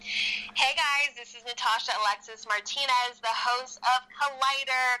Hey guys, this is Natasha Alexis Martinez, the host of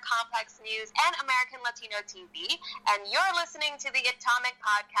Collider, Complex News, and American Latino TV, and you're listening to the Atomic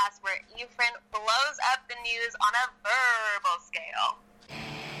Podcast, where Efren blows up the news on a verbal scale.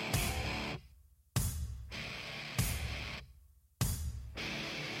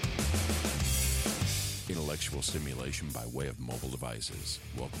 Intellectual stimulation by way of mobile devices.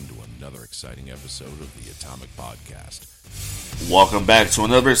 Welcome to another exciting episode of the Atomic Podcast. Welcome back to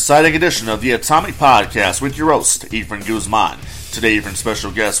another exciting edition of the Atomic Podcast with your host, Efren Guzman. Today, Efren's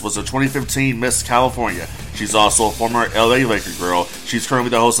special guest was a 2015 Miss California. She's also a former LA Laker girl. She's currently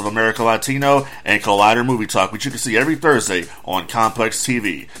the host of American Latino and Collider Movie Talk, which you can see every Thursday on Complex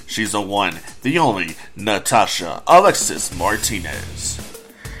TV. She's the one, the only, Natasha Alexis Martinez.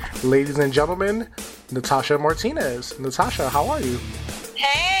 Ladies and gentlemen, Natasha Martinez. Natasha, how are you?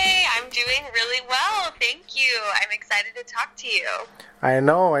 Hey, I'm doing really well, thank you. I'm excited to talk to you. I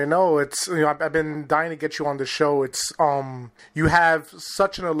know. It's I've been dying to get you on the show. It's you have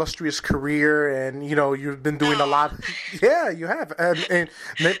such an illustrious career, and you've been doing a lot. Yeah, you have. And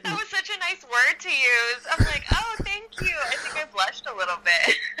that was such a nice word to use. I'm like, oh, thank you. I think I blushed a little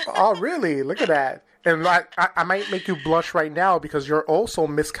bit. Oh, really? Look at that. And I might make you blush right now because you're also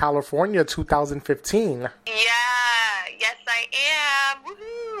Miss California 2015. Yeah, yes I am.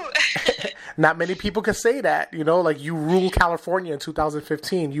 Woohoo! Not many people can say that, like you rule California in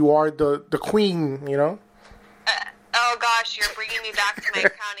 2015. You are the queen, Oh gosh, you're bringing me back to my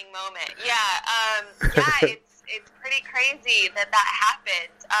crowning moment. Yeah, it's pretty crazy that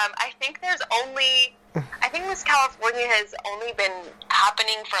happened. I think Miss California has only been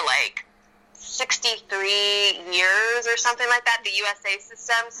happening for like 63 years or something like that, the USA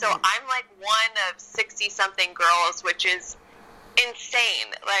system. So I'm like one of 60-something girls, which is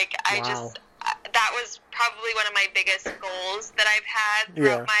insane. Like, wow. That was probably one of my biggest goals that I've had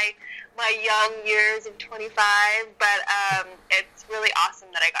throughout my young years of 25. But it's really awesome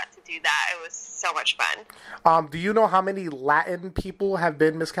that I got to do that. It was so much fun. Do you know how many Latin people have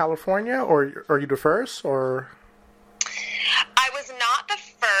been Miss California, or are you the first, or? I was not the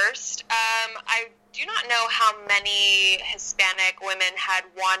first. I do not know how many Hispanic women had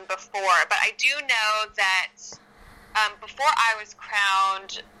won before, but I do know that before I was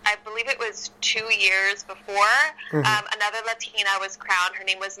crowned, I believe it was 2 years before, another Latina was crowned. Her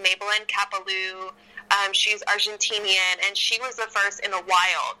name was Maybelline Capelou. She's Argentinian, and she was the first in a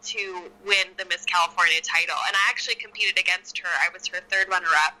while to win the Miss California title. And I actually competed against her. I was her third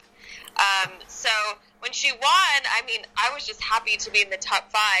runner-up. So when she won, I mean, I was just happy to be in the top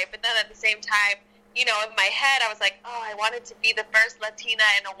 5. But then at the same time, in my head, I was like, oh, I wanted to be the first Latina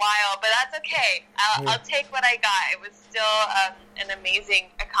in a while, but that's okay. I'll take what I got. It was still an amazing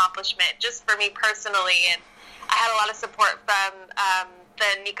accomplishment just for me personally. And I had a lot of support from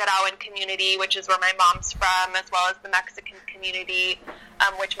the Nicaraguan community, which is where my mom's from, as well as the Mexican community,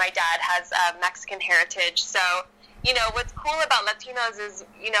 which my dad has Mexican heritage. So, what's cool about Latinos is,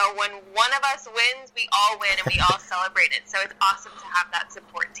 when one of us wins, we all win and we all celebrate it. So it's awesome to have that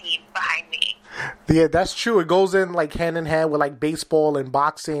support team behind me. Yeah, that's true. It goes in like hand in hand with like baseball and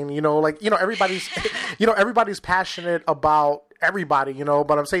boxing, everybody's, everybody's passionate about everybody,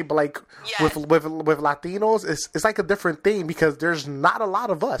 but I'm saying, but like yes. with Latinos, it's like a different thing because there's not a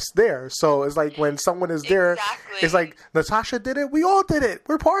lot of us there. So it's like when someone is there, exactly. It's like Natasha did it, we all did it,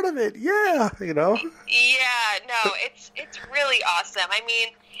 we're part of it. Yeah, Yeah, no, it's really awesome. I mean,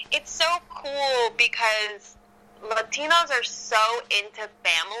 it's so cool because Latinos are so into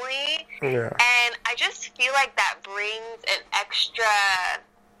family, and I just feel like that brings an extra,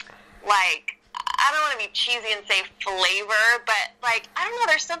 like, I don't want to be cheesy and say flavor, but, like, I don't know,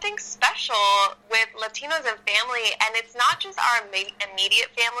 there's something special with Latinos and family, and it's not just our immediate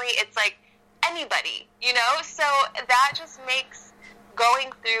family, it's, like, anybody, So that just makes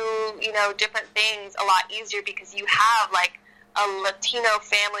going through, different things a lot easier because you have, like, a Latino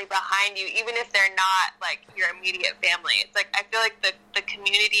family behind you, even if they're not, like, your immediate family. It's like, I feel like the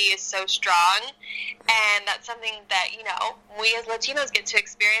community is so strong, and that's something that, we as Latinos get to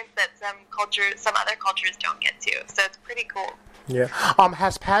experience that some other cultures don't get to. So it's pretty cool. Yeah.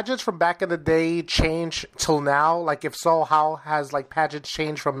 Has pageants from back in the day changed till now? Like, if so, how has, like, pageants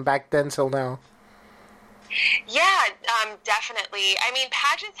changed from back then till now? Yeah, definitely. I mean,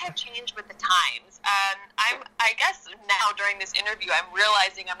 pageants have changed with the times. I guess now during this interview, I'm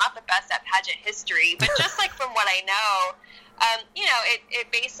realizing I'm not the best at pageant history, but just like from what I know,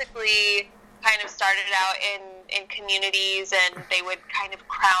 it basically kind of started out in communities, and they would kind of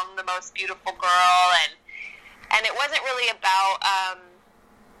crown the most beautiful girl, and it wasn't really about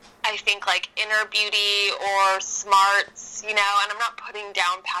I think, like, inner beauty or smarts, you know, and I'm not putting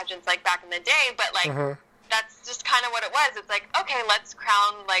down pageants like back in the day, but, like, that's just kind of what it was. It's like, okay, let's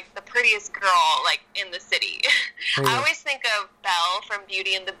crown, like, the prettiest girl, like, in the city. I always think of Belle from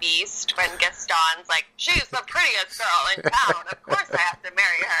Beauty and the Beast when Gaston's like, she's the prettiest girl in town. Of course I have to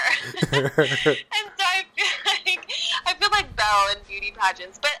marry her. And so I feel like Belle in beauty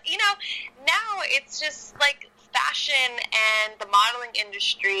pageants. But, you know, now it's just, like, fashion and the modeling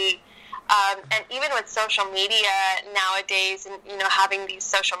industry, and even with social media nowadays, and, you know, having these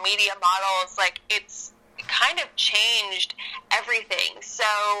social media models, like, it's kind of changed everything. So,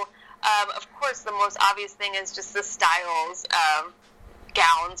 of course, the most obvious thing is just the styles of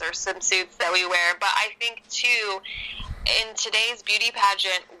gowns or swimsuits that we wear. But I think, too, in today's beauty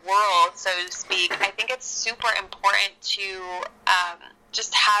pageant world, so to speak, I think it's super important to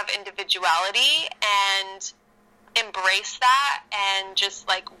just have individuality and embrace that and just,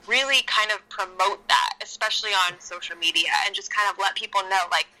 like, really kind of promote that, especially on social media, and just kind of let people know,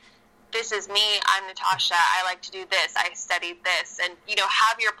 like, this is me, I'm Natasha, I like to do this, I studied this, and, you know,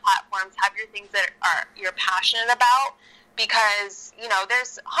 have your platforms, have your things that you're passionate about, because, you know,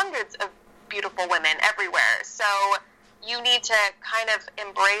 there's hundreds of beautiful women everywhere, so you need to kind of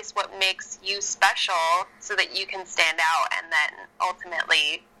embrace what makes you special so that you can stand out and then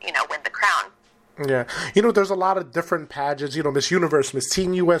ultimately, you know, win the crown. Yeah. You know, there's a lot of different pageants, you know, Miss Universe, Miss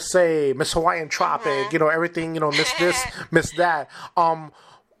Teen USA, Miss Hawaiian Tropic, you know, everything, you know, Miss this, Miss that. I'm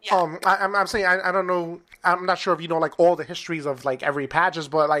saying, I don't know, I'm not sure if you know, like, all the histories of, like, every pageant,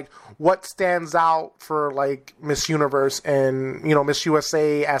 but, like, what stands out for, like, Miss Universe and, you know, Miss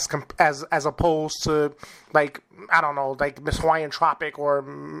USA as opposed to, like, I don't know, like, Miss Hawaiian Tropic or,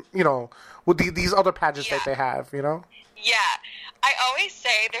 you know, with these other pageants that they have, you know? Yeah. I always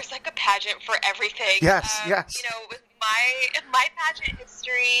say there's, like, a pageant for everything. Yes. You know, with my pageant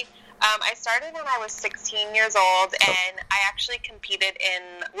history, I started when I was 16 years old, and I actually competed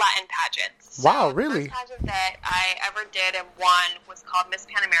in Latin pageants. So wow, really? The first pageant that I ever did and won was called Miss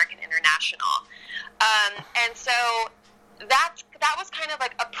Pan American International. And so that was kind of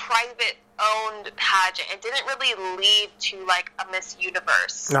like a private-owned pageant. It didn't really lead to, like, a Miss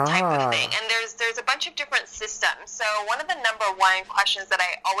Universe type of thing. And there's a bunch of different systems. So one of the number one questions that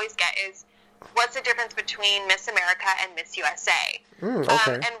I always get is, what's the difference between Miss America and Miss USA?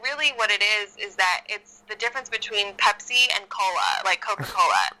 Okay. And really what it is that it's the difference between Pepsi and Cola, like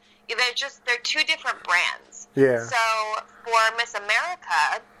Coca-Cola. They're two different brands. Yeah. So for Miss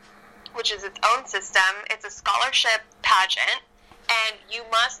America, which is its own system, it's a scholarship pageant, and you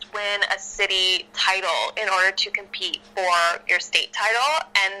must win a city title in order to compete for your state title,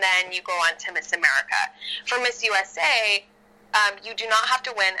 and then you go on to Miss America. For Miss USA, you do not have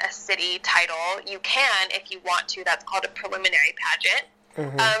to win a city title. You can if you want to. That's called a preliminary pageant.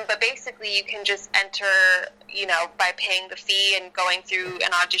 But basically, you can just enter, you know, by paying the fee and going through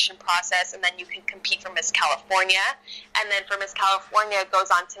an audition process, and then you can compete for Miss California. And then for Miss California, it goes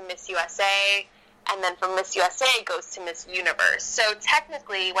on to Miss USA. And then from Miss USA, it goes to Miss Universe. So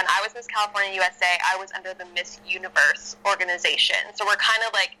technically, when I was Miss California USA, I was under the Miss Universe organization. So we're kind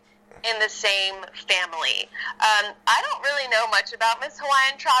of like in the same family. I don't really know much about Miss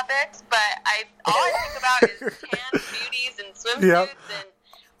Hawaiian Tropics, but all I think about is tan beauties and swimsuits,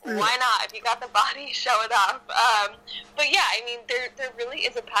 and why not? If you got the body, show it off. But yeah, I mean, there really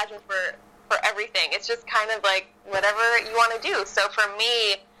is a pageant for everything. It's just kind of like whatever you want to do. So for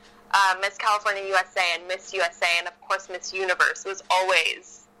me, Miss California USA and Miss USA, and of course Miss Universe was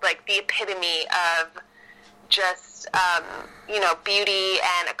always like the epitome of just, you know, beauty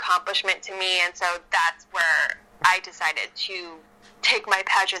and accomplishment to me, and so that's where I decided to take my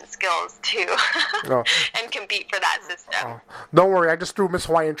pageant skills to and compete for that system. Don't worry, I just threw Miss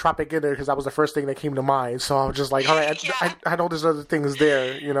Hawaiian Tropic in there because that was the first thing that came to mind, so I was just like, all right, I know there's other things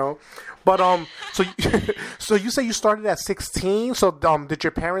there, you know. But, so you say you started at 16, so did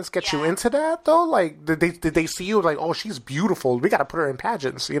your parents get you into that, though? Like, did they see you like, oh, she's beautiful, we gotta put her in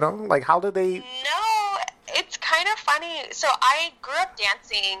pageants, you know? Like, how did they... No, it's kind of funny. So I grew up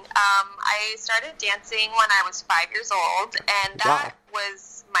dancing. I started dancing when I was 5 years old, and that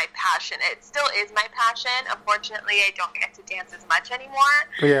was my passion. It still is my passion. Unfortunately, I don't get to dance as much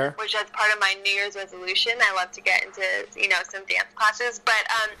anymore, which is part of my New Year's resolution. I love to get into, you know, some dance classes. But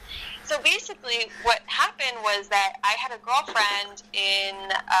so basically what happened was that I had a girlfriend in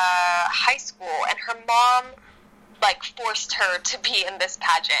high school, and her mom like forced her to be in this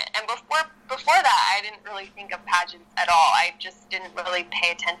pageant. And before that, I didn't really think of pageants at all. I just didn't really pay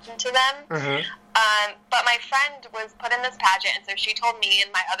attention to them. But my friend was put in this pageant, and so she told me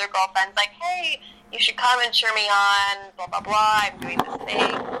and my other girlfriends, like, hey, you should come and cheer me on, blah, blah, blah, I'm doing this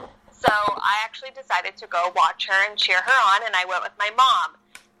thing. So I actually decided to go watch her and cheer her on, and I went with my mom.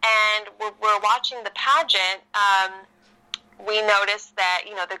 And we're watching the pageant. We noticed that,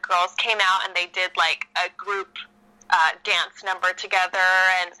 the girls came out and they did like a group dance number together.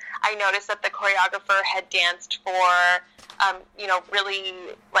 And I noticed that the choreographer had danced for, really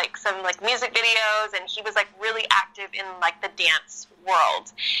like some like music videos, and he was like really active in like the dance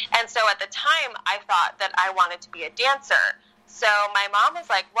world. And so at the time I thought that I wanted to be a dancer. So my mom was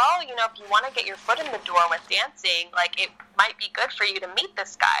like, well, if you want to get your foot in the door with dancing, like it might be good for you to meet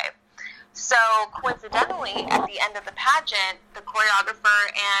this guy. So coincidentally, at the end of the pageant, the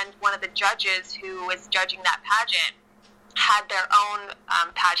choreographer and one of the judges who was judging that pageant had their own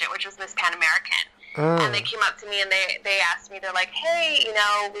pageant, which was Miss Pan American. And they came up to me and they asked me, they're like, hey,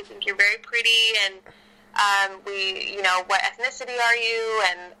 we think you're very pretty, and what ethnicity are you?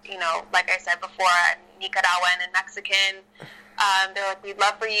 And, like I said before, I'm Nicaraguan and Mexican. They're like, we'd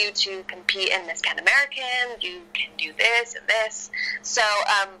love for you to compete in Miss Pan American. You can do this and this. So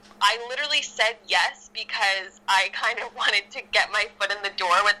I literally said yes because I kind of wanted to get my foot in the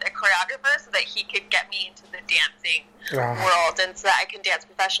door with the choreographer so that he could get me into the dancing world and so that I can dance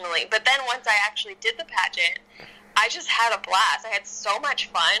professionally. But then once I actually did the pageant, I just had a blast. I had so much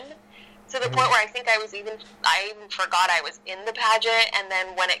fun to the point where I think I even forgot I was in the pageant. And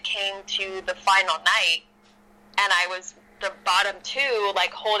then when it came to the final night and I was the bottom two,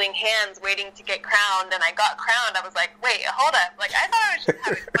 like holding hands, waiting to get crowned, and I got crowned, I was like, wait, hold up. Like, I thought I was just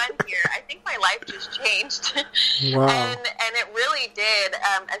having fun here. I think my life just changed. Wow. And it really did,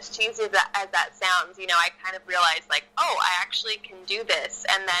 as cheesy as that sounds, I kind of realized, like, oh, I actually can do this.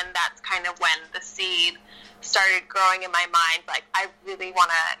 And then that's kind of when the seed started growing in my mind, like, I really want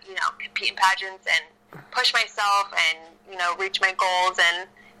to, compete in pageants and push myself and, reach my goals, and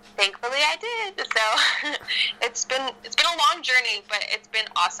thankfully I did. So it's been a long journey, but it's been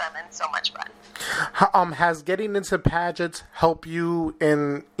awesome and so much fun. Has getting into pageants helped you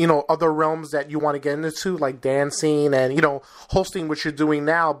in, other realms that you want to get into, like dancing and, hosting, which you're doing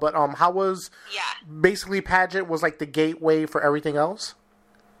now? But how was basically pageant was like the gateway for everything else?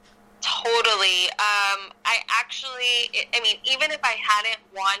 Totally. Even if I hadn't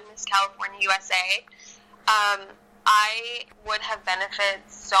won Miss California USA, I would have benefited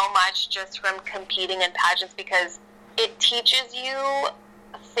so much just from competing in pageants because it teaches you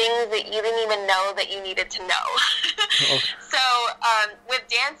things that you didn't even know that you needed to know. Okay. So with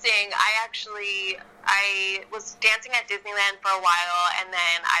dancing, I was dancing at Disneyland for a while, and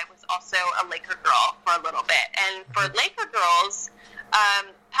then I was also a Laker girl for a little bit. And for Laker girls,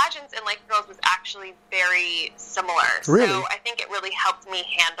 pageants and Laker girls was actually very similar. Really? So I think it really helped me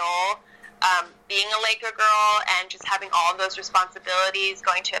handle being a Laker girl and just having all of those responsibilities,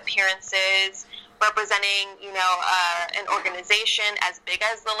 going to appearances, representing, an organization as big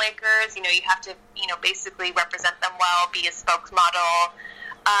as the Lakers. You have to, basically represent them well, be a spokesmodel,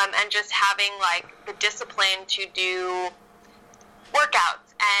 and just having, like, the discipline to do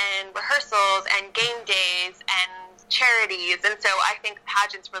workouts and rehearsals and game days and charities. And so I think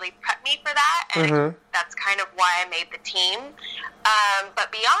pageants really prepped me for that, and that's kind of why I made the team.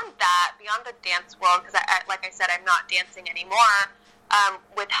 But beyond that, beyond the dance world, because like I said, I'm not dancing anymore,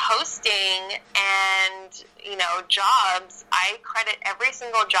 with hosting and, jobs, I credit every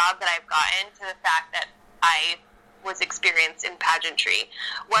single job that I've gotten to the fact that I was experienced in pageantry.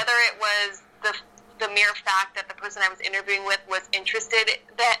 Whether it was the mere fact that the person I was interviewing with was interested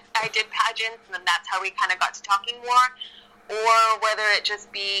that I did pageants, and then that's how we kind of got to talking more, or whether it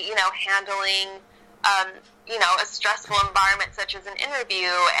just be, handling, a stressful environment such as an interview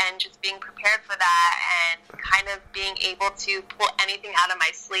and just being prepared for that and kind of being able to pull anything out of my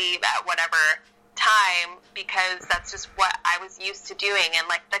sleeve at whatever time, because that's just what I was used to doing, and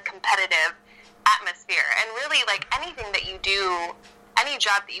like the competitive atmosphere. And really, like, anything that you do, any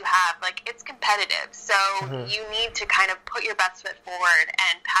job that you have, like, it's competitive. So you need to kind of put your best foot forward,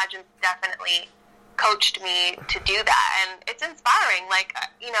 and pageants definitely coached me to do that. And it's inspiring. Like,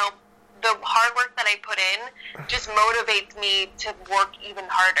 the hard work that I put in just motivates me to work even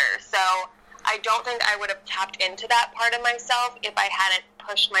harder. So I don't think I would have tapped into that part of myself if I hadn't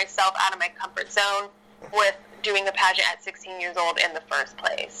pushed myself out of my comfort zone with doing a pageant at 16 years old in the first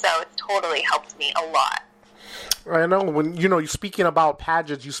place. So it's totally helped me a lot. I know when you're speaking about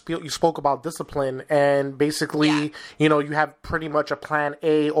pageants, you spoke about discipline, and basically, you have pretty much a plan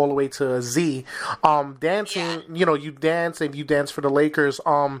A all the way to a Z. Dancing, you dance, and you dance for the Lakers.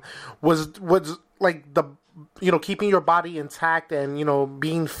 Was like the keeping your body intact and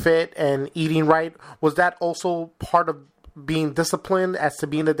being fit and eating right. Was that also part of being disciplined as to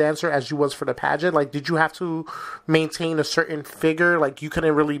being a dancer as you was for the pageant? Like, did you have to maintain a certain figure? Like, you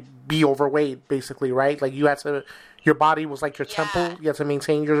couldn't really be overweight, basically, right? Like, you had to, your body was like your temple. You had to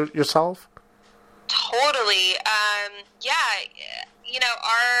maintain yourself. Totally.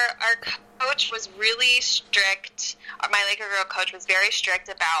 Our coach was really strict. My Laker girl coach was very strict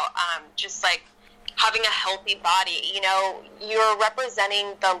about just like having a healthy body. You know, you're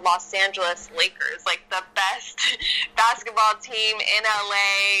representing the Los Angeles Lakers, like the best basketball team in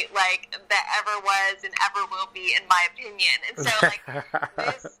LA, like that ever was and ever will be, in my opinion. And so, like,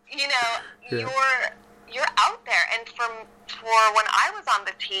 this, you know, you're out there. And for when I was on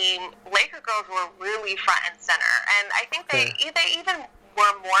the team, Laker girls were really front and center, and I think they even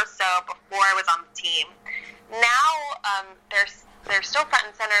were more so before I was on the team. Now, they're still front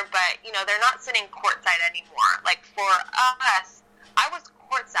and center, but, you know, they're not sitting courtside anymore. Like, for us, I was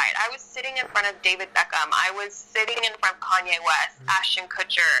courtside. I was sitting in front of David Beckham. I was sitting in front of Kanye West, Ashton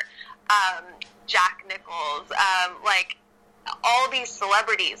Kutcher, Jack Nichols, like, all these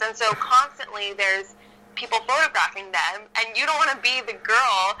celebrities. And so constantly there's people photographing them, and you don't want to be the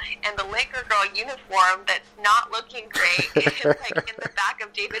girl in the Laker girl uniform that's not looking great, like, in the back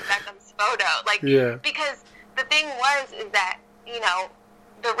of David Beckham's photo. Like, because the thing is that, you know,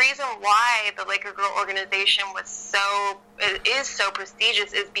 the reason why the Laker Girl organization is so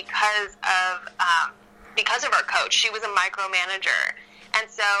prestigious is because of our coach. She was a micromanager. And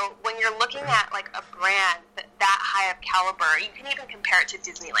so when you're looking at, like, a brand that high of caliber, you can even compare it to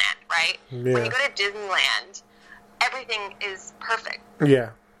Disneyland, right? Yeah. When you go to Disneyland, everything is perfect.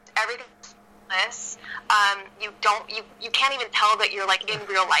 Yeah. Everything's this. You can't even tell that you're, like, in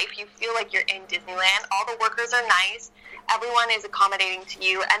real life. You feel like you're in Disneyland. All the workers are nice. Everyone is accommodating to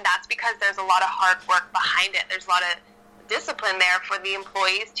you, and that's because there's a lot of hard work behind it. There's a lot of discipline there for the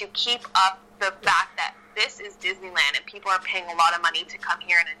employees to keep up the fact that this is Disneyland, and people are paying a lot of money to come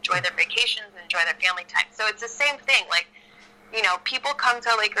here and enjoy their vacations and enjoy their family time. So it's the same thing. Like, you know, people come to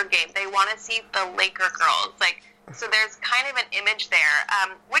a Laker game. They want to see the Laker girls. Like, so there's kind of an image there,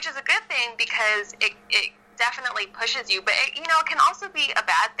 which is a good thing because it definitely pushes you. But, it can also be a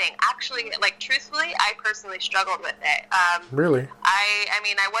bad thing. Actually, like, truthfully, I personally struggled with it. Really? I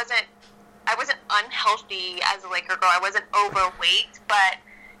mean, I wasn't unhealthy as a Laker girl. I wasn't overweight, but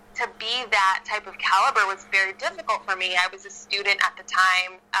to be that type of caliber was very difficult for me. I was a student at the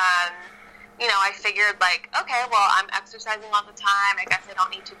time. I figured, like, okay, well, I'm exercising all the time. I guess I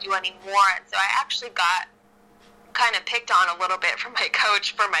don't need to do any more. And so I actually got kind of picked on a little bit from my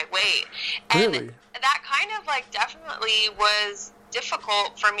coach for my weight. And really? That kind of, like, definitely was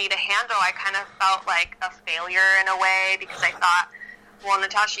difficult for me to handle. I kind of felt like a failure in a way because I thought, well,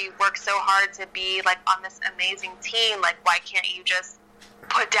 Natasha, you worked so hard to be, like, on this amazing team. Like, why can't you just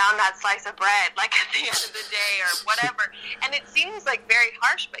put down that slice of bread, like, at the end of the day or whatever? And it seems, like, very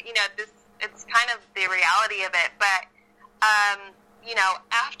harsh, but, it's kind of the reality of it. But,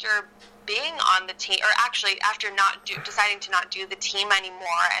 after being on the team, or actually after deciding to not do the team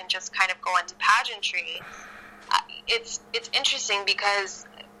anymore and just kind of go into pageantry, it's interesting because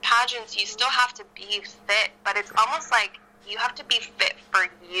pageants, you still have to be fit, but it's almost like you have to be fit for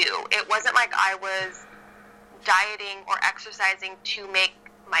you. It wasn't like I was dieting or exercising to make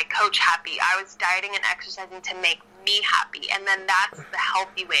my coach happy. I was dieting and exercising to make me happy, and then that's the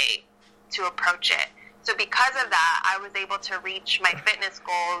healthy way to approach it. So because of that, I was able to reach my fitness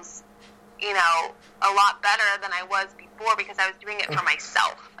goals, a lot better than I was before because I was doing it for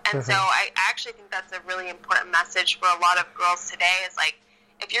myself. And so I actually think that's a really important message for a lot of girls today is, like,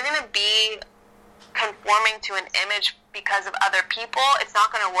 if you're going to be conforming to an image because of other people, it's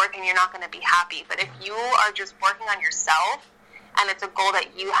not going to work and you're not going to be happy. But if you are just working on yourself and it's a goal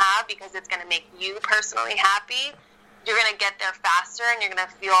that you have because it's going to make you personally happy, you're going to get there faster and you're going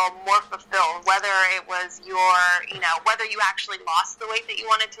to feel more fulfilled, whether it was whether you actually lost the weight that you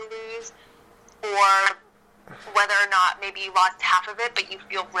wanted to lose or whether or not maybe you lost half of it, but you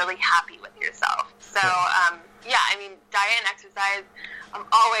feel really happy with yourself. So, diet and exercise, I'm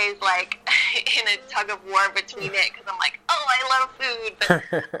always, like, in a tug of war between it because I'm like, oh, I love food, but,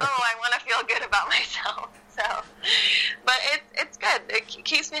 I want to feel good about myself. So, but it's good. It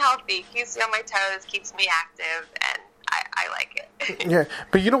keeps me healthy, keeps me on my toes, keeps me active, and I like it. Yeah,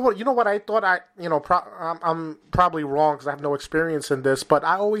 but you know what I thought I'm probably wrong because I have no experience in this, but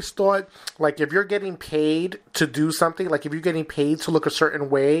I always thought, like, if you're getting paid to do something, like if you're getting paid to look a certain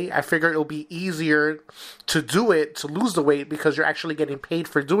way, I figure it'll be easier to do it, to lose the weight because you're actually getting paid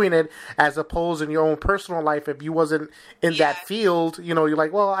for doing it, as opposed in your own personal life, if you wasn't in that field, you're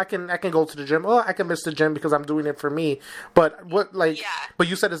like, well, I can go to the gym, I can miss the gym because I'm doing it for me. But but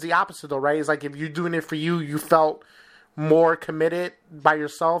you said it's the opposite though, right? It's like if you're doing it for you, you felt more committed by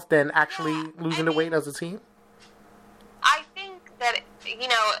yourself than actually losing the weight as a team? I think that,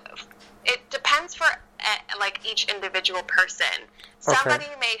 it depends for like each individual person. Somebody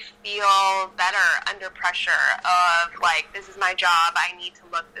may feel better under pressure of like, this is my job, I need to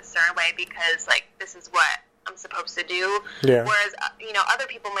look this certain way because like this is what I'm supposed to do. Yeah. Whereas other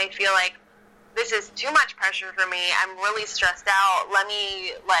people may feel like, this is too much pressure for me, I'm really stressed out, let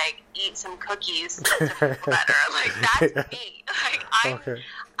me like eat some cookies to feel better. Like that's me. Like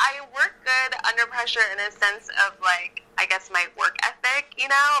I work good under pressure in a sense of like, I guess my work ethic,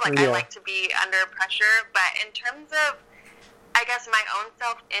 I like to be under pressure, but in terms of, I guess, my own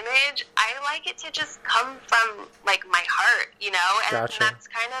self-image, I like it to just come from like my heart, and that's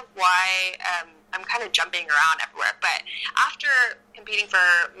kind of why I'm kind of jumping around everywhere. But after competing for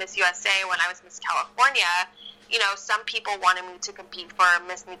Miss USA when I was Miss California, some people wanted me to compete for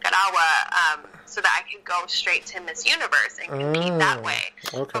Miss Nicaragua so that I could go straight to Miss Universe and compete that way.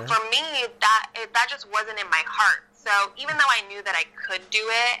 Okay. But for me, that just wasn't in my heart. So even though I knew that I could do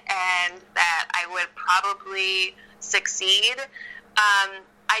it and that I would probably succeed,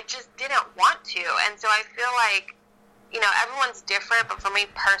 I just didn't want to. And so I feel like, everyone's different, but for me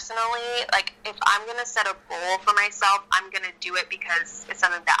personally, like, if I'm going to set a goal for myself, I'm going to do it because it's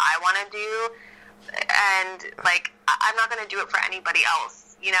something that I want to do. And, like, I'm not going to do it for anybody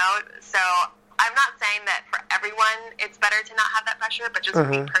else, So I'm not saying that for everyone it's better to not have that pressure, but just for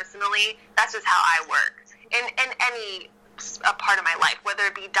me personally, that's just how I work. In any part of my life, whether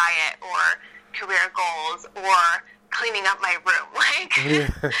it be diet or career goals or cleaning up my room,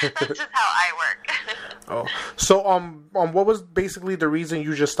 that's just how I work. So what was basically the reason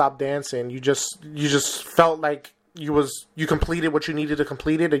you just stopped dancing? You just felt like you completed what you needed to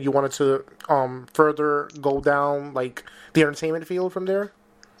complete it, and you wanted to further go down like the entertainment field from there?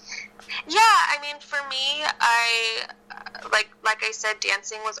 Yeah, I mean, for me, I like I said,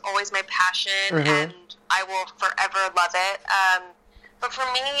 dancing was always my passion, and I will forever love it. But for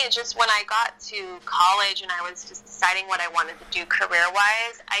me, it just, when I got to college and I was just deciding what I wanted to do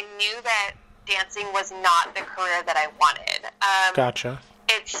career-wise, I knew that dancing was not the career that I wanted. Gotcha.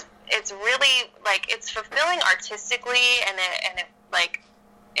 It's really, like, it's fulfilling artistically, and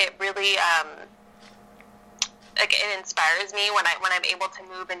it really, like, it inspires me when I'm able to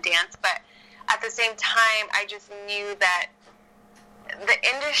move and dance. But at the same time, I just knew that the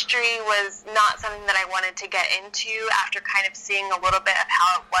industry was not something that I wanted to get into after kind of seeing a little bit of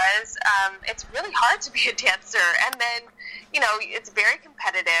how it was. It's really hard to be a dancer, and then, it's very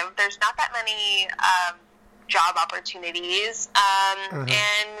competitive. There's not that many job opportunities, and,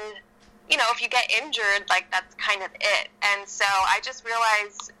 if you get injured, like, that's kind of it. And so I just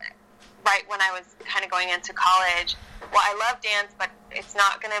realized right when I was kind of going into college, well, I love dance, but it's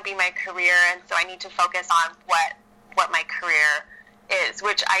not going to be my career, and so I need to focus on what my career is,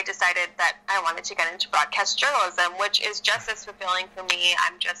 which I decided that I wanted to get into broadcast journalism, which is just as fulfilling for me.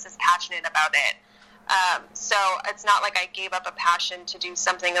 I'm just as passionate about it. So it's not like I gave up a passion to do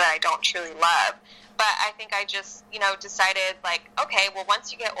something that I don't truly love. But I think I just, decided, like, okay, well,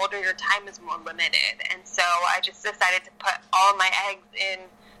 once you get older, your time is more limited. And so I just decided to put all my eggs in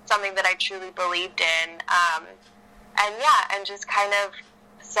something that I truly believed in. And just kind of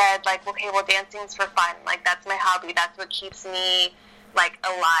said, like, okay, well, dancing's for fun. Like, that's my hobby. That's what keeps me, like,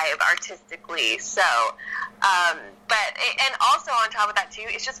 alive artistically. So, and also on top of that too,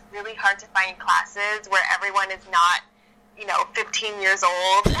 it's just really hard to find classes where everyone is not, 15 years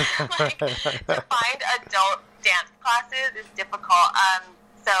old. Like, to find adult dance classes is difficult.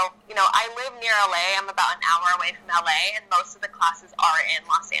 So, I live near LA. I'm about an hour away from LA, and most of the classes are in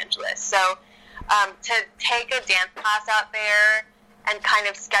Los Angeles. So, to take a dance class out there and kind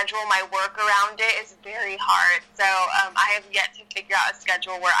of schedule my work around it is very hard. So I have yet to figure out a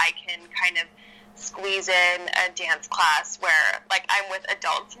schedule where I can kind of squeeze in a dance class where, like, I'm with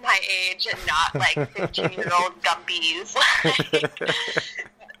adults my age and not, like, 15-year-old gumbies.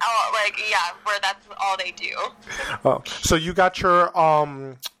 Where that's all they do. Oh, so you got your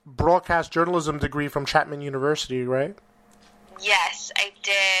broadcast journalism degree from Chapman University, right? Yes, I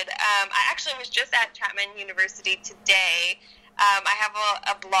did. I actually was just at Chapman University today. I have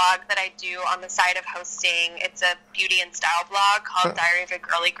a blog that I do on the side of hosting. It's a beauty and style blog called Diary of a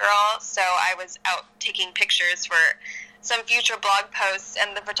Girly Girl. So I was out taking pictures for some future blog posts,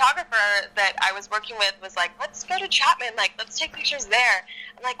 and the photographer that I was working with was like, let's go to Chapman, like, let's take pictures there.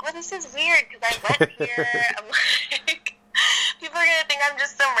 I'm like, well, this is weird because I went here. I'm like, people are going to think I'm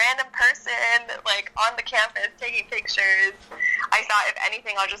just some random person, like, on the campus taking pictures. I thought, if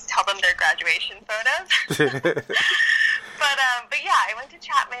anything, I'll just tell them their graduation photos. But yeah, I went to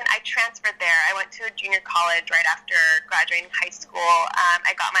Chapman. I transferred there. I went to a junior college right after graduating high school.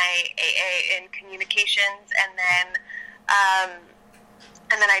 I got my AA in communications, and then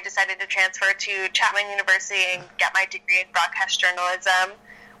I decided to transfer to Chapman University and get my degree in broadcast journalism,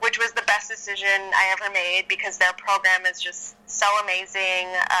 which was the best decision I ever made because their program is just so amazing.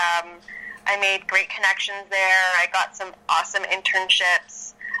 I made great connections there. I got some awesome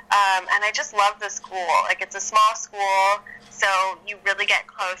internships. And I just love the school. Like, it's a small school, so you really get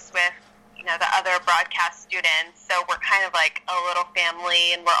close with, the other broadcast students. So we're kind of like a little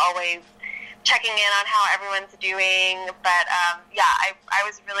family, and we're always checking in on how everyone's doing. But, I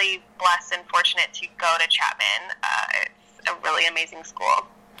was really blessed and fortunate to go to Chapman. It's a really amazing school.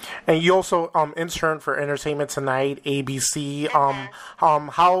 And you also interned for Entertainment Tonight, ABC. Mm-hmm.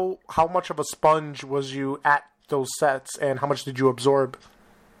 How much of a sponge was you at those sets, and how much did you absorb?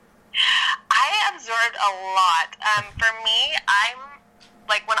 I absorbed a lot. For me,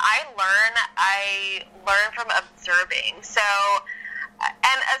 when I learn from observing. So,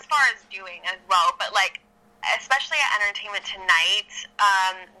 and as far as doing as well, but especially at Entertainment Tonight,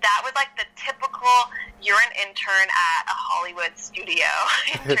 that was like the typical, you're an intern at a Hollywood studio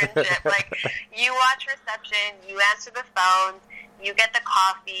internship. You watch reception, you answer the phones, you get the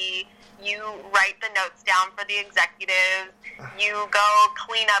coffee, you write the notes down for the executives, you go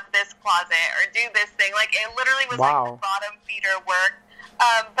clean up this closet or do this thing. It literally was like bottom feeder work.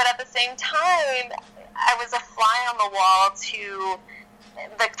 But at the same time, I was a fly on the wall to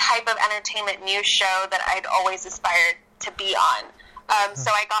the type of entertainment news show that I'd always aspired to be on.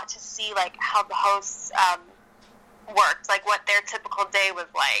 So I got to see how the hosts worked, what their typical day was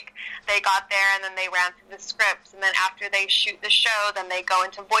like. They got there and then they ran through the scripts, and then after they shoot the show, then they go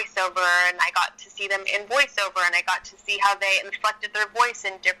into voiceover, and I got to see them in voiceover, and I got to see how they inflected their voice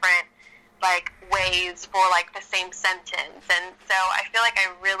in different ways for the same sentence. And so I feel like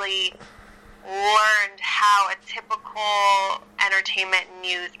I really learned how a typical entertainment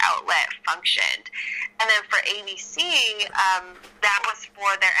news outlet functioned. And then for ABC, that was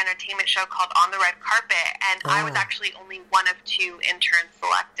for their entertainment show called On the Red Carpet, and I was actually only one of 2 interns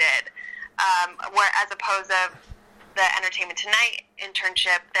selected, where as opposed to the Entertainment Tonight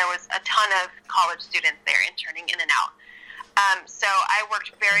internship, there was a ton of college students there interning in and out. So I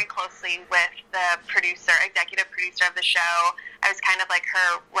worked very closely with the executive producer of the show. I was kind of like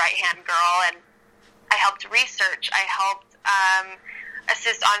her right-hand girl, and I helped research. I helped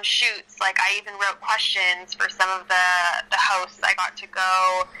assist on shoots. I even wrote questions for some of the hosts. I got to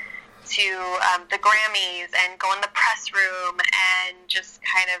go to the Grammys and go in the press room and just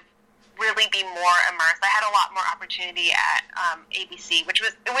kind of really be more immersed. I had a lot more opportunity at ABC, which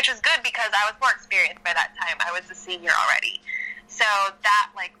was good because I was more experienced by that time. I was a senior already. So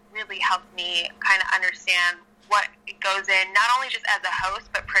that really helped me kind of understand what goes in, not only just as a host,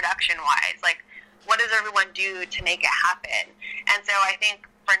 but production-wise. What does everyone do to make it happen? And so I think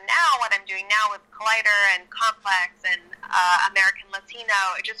for now, what I'm doing now with Collider and Complex and American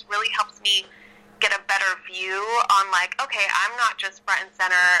Latino, it just really helps me get a better view on okay, I'm not just front and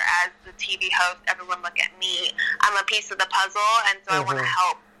center as the TV host, everyone look at me. I'm a piece of the puzzle, and so I want to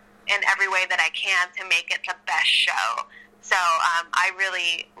help in every way that I can to make it the best show. So I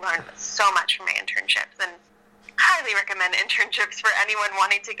really learned so much from my internships, and highly recommend internships for anyone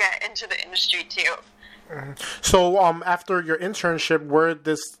wanting to get into the industry too. So after your internship, where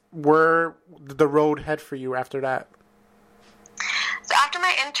did the road head for you after that? So after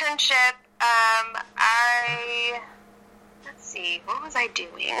my internship, let's see, what was I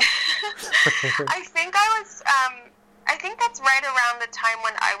doing? I think that's right around the time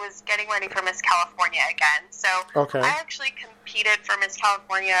when I was getting ready for Miss California again. So I actually competed for Miss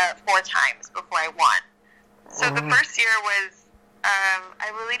California 4 times before I won. So the first year was,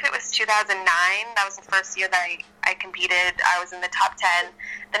 I believe it was 2009. That was the first year that I competed. I was in the top 10.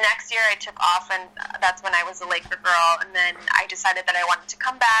 The next year I took off, and that's when I was a Laker girl. And then I decided that I wanted to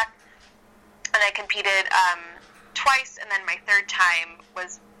come back, and I competed twice, and then my 3rd time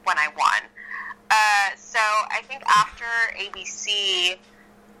was when I won. So I think after ABC,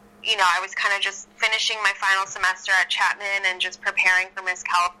 I was kind of just finishing my final semester at Chapman and just preparing for Miss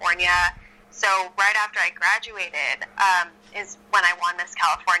California. So right after I graduated is when I won Miss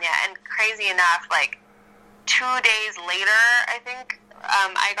California. And crazy enough, 2 days later, I think,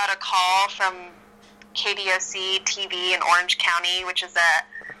 I got a call from KDOC TV in Orange County, which is a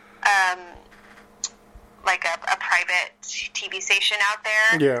private TV station out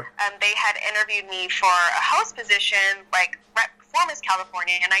there. Yeah. They had interviewed me for a host position, right before Miss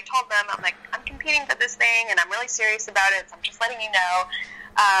California, and I told them, I'm competing for this thing, and I'm really serious about it, so I'm just letting you know.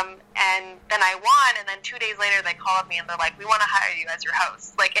 And then I won, and then 2 days later they called me and they're like, we want to hire you as your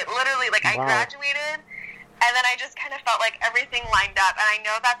host. Like, it literally, like, I graduated, and then I just kind of felt like everything lined up. And I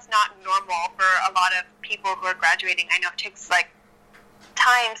know that's not normal for a lot of people who are graduating. I know it takes, like,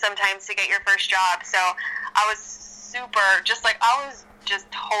 time sometimes to get your first job. So I was super, just, like, I was just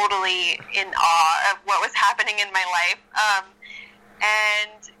totally in awe of what was happening in my life.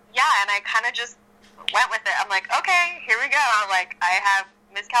 And, yeah, and I kind of just went with it. I'm like, okay, here we go. Like, I have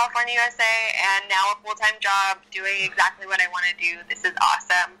Miss California USA and now a full-time job doing exactly what I want to do. This is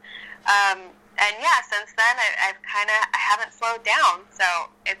awesome. And yeah, since then I haven't slowed down.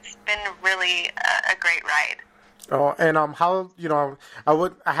 So it's been really a great ride. Oh, and how, you know,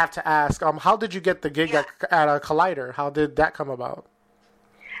 I have to ask, how did you get the gig at Collider? How did that come about?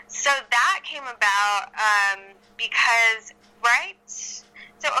 So that came about because, right?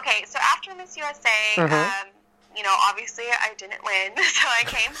 So after Miss USA, you know, obviously I didn't win, so I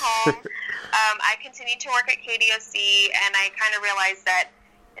came home. I continued to work at KDOC, and I kind of realized that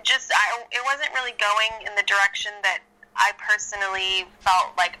it wasn't really going in the direction that I personally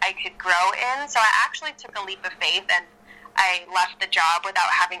felt like I could grow in. So I actually took a leap of faith, and I left the job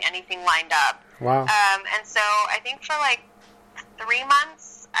without having anything lined up. Wow. And so I think for like 3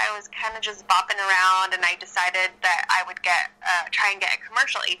 months, I was kind of just bopping around, and I decided that I would try and get a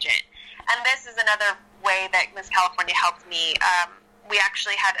commercial agent. And this is another way that Miss California helped me. We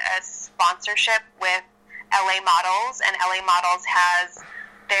actually had a sponsorship with LA Models, and LA Models has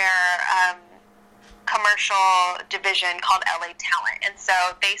their commercial division called LA Talent. And so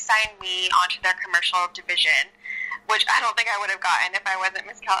they signed me onto their commercial division, which I don't think I would have gotten if I wasn't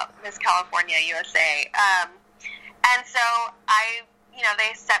Miss California USA. And so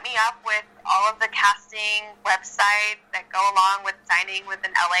they set me up with all of the casting websites that go along with signing with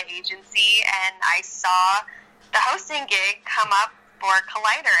an LA agency, and I saw the hosting gig come up for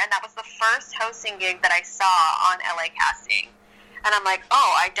Collider, and that was the first hosting gig that I saw on LA Casting. And I'm like,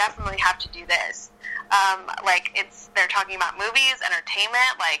 oh, I definitely have to do this. They're talking about movies,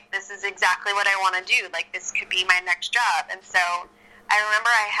 entertainment, like, this is exactly what I want to do. Like, this could be my next job. And so I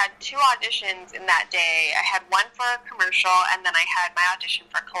remember I had 2 auditions in that day. I had one for a commercial, and then I had my audition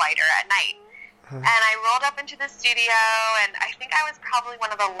for Collider at night. And I rolled up into the studio, and I think I was probably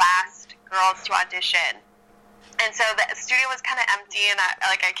one of the last girls to audition. And so the studio was kind of empty, and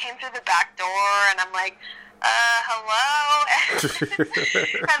I came through the back door, and I'm like, hello?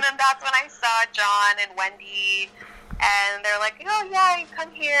 And then that's when I saw John and Wendy, and they're like, oh, yeah, you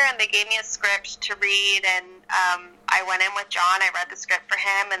come here. And they gave me a script to read, and I went in with John. I read the script for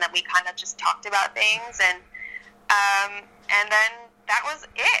him, and then we kind of just talked about things. And then that was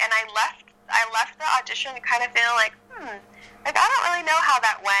it. And I left the audition kind of feeling like, I don't really know how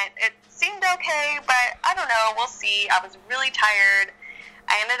that went. It seemed okay, but I don't know. We'll see. I was really tired.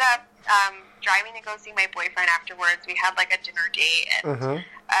 I ended up driving to go see my boyfriend afterwards. We had like a dinner date, and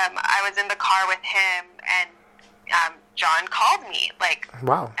I was in the car with him, and John called me, like,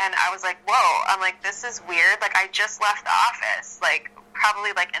 wow. And I was like, whoa. I'm like, this is weird. Like, I just left the office, like,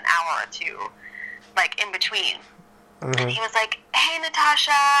 probably like an hour or 2, like, in between. And he was like, hey,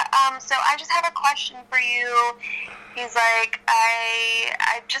 Natasha, so I just have a question for you. He's like,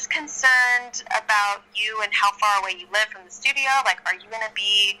 I'm just concerned about you and how far away you live from the studio. Like, are you going to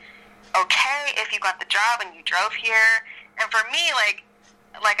be okay if you got the job and you drove here? And for me, like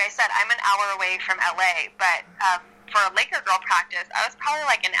I said, I'm an hour away from LA, but for a Laker girl practice, I was probably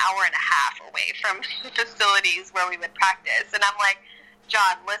like an hour and a half away from the facilities where we would practice. And I'm like,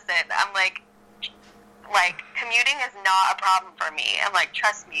 John, listen, I'm like, commuting is not a problem for me. I'm like,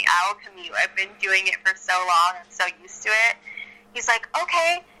 trust me, I will commute. I've been doing it for so long. I'm so used to it. He's like,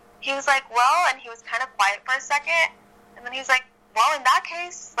 okay. He was like, well, and he was kind of quiet for a second. And then he's like, well, in that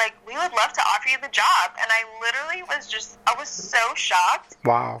case, like, we would love to offer you the job. And I literally I was so shocked.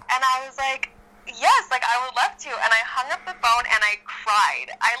 Wow. And I was like, yes, like, I would love to. And I hung up the phone and I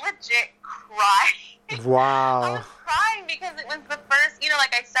cried. I legit cried. Wow. I was crying because it was the first,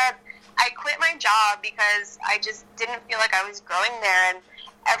 like I said, I quit my job because I just didn't feel like I was growing there. And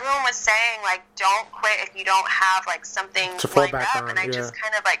everyone was saying, like, don't quit if you don't have, like, something to fall lined back up. on, And I just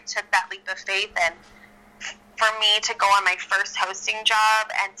kind of, like, took that leap of faith. And for me to go on my first hosting job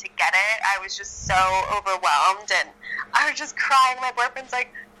and to get it, I was just so overwhelmed. And I was just crying. My boyfriend's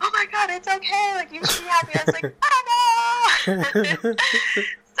like, oh, my God, it's okay. Like, you should be happy. I was like, oh, no.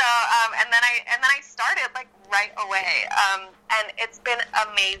 So, and then I started, like, right away. And it's been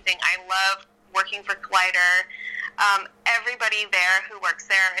amazing. I love working for Collider. Everybody there who works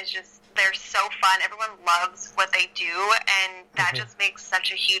there is just, they're so fun. Everyone loves what they do, and that just makes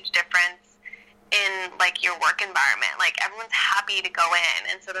such a huge difference in like your work environment. Like everyone's happy to go in,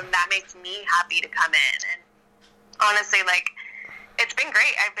 and so then that makes me happy to come in. And honestly, like it's been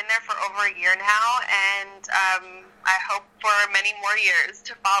great. I've been there for over a year now, and I hope for many more years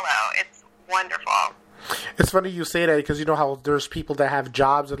to follow. It's wonderful. It's funny you say that because you know how there's people that have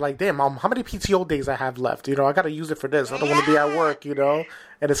jobs and like, damn, how many PTO days I have left? You know, I got to use it for this. I don't want to be at work, you know?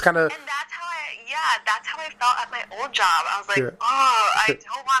 And it's kind of... And that's how I felt at my old job. I was like, I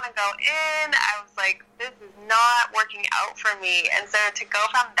don't want to go in. I was like, this is not working out for me. And so to go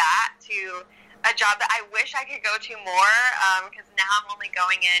from that to a job that I wish I could go to more, because now I'm only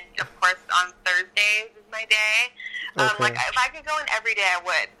going in, of course, on Thursdays is my day. Like, if I could go in every day, I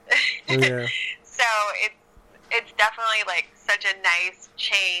would. Yeah. So it's definitely like such a nice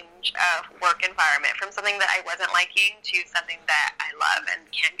change of work environment from something that I wasn't liking to something that I love and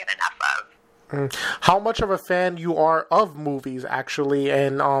can't get enough of. How much of a fan you are of movies, actually,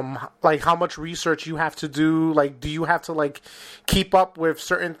 and like how much research you have to do? Like, do you have to like keep up with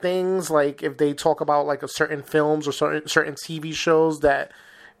certain things? Like, if they talk about like a certain films or certain TV shows that,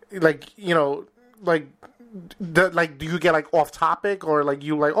 like, you know, like. Do you get like off topic or like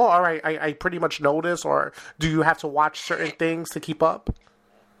you like, oh, all right, I pretty much know this, or do you have to watch certain things to keep up?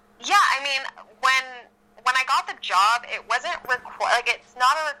 Yeah, I mean, when I got the job, it wasn't like it's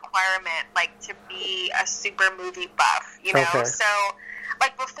not a requirement like to be a super movie buff, you know. Okay. So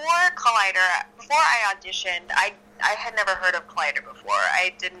like before I auditioned, I had never heard of Collider before.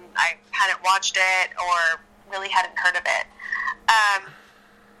 I hadn't watched it or really hadn't heard of it.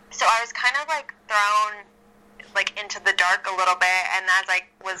 So I was kind of like thrown like into the dark a little bit, and as I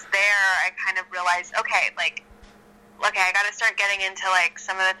was there, I kind of realized, okay, I got to start getting into like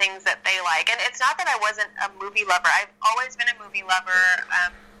some of the things that they like. And it's not that I wasn't a movie lover. I've always been a movie lover.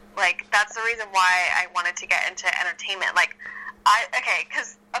 Like that's the reason why I wanted to get into entertainment. Like I'm gonna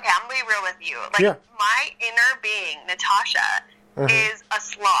be real with you. Like my inner being, Natasha, is a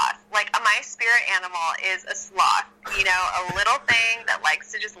sloth. Like my spirit animal is a sloth. You know, a little thing that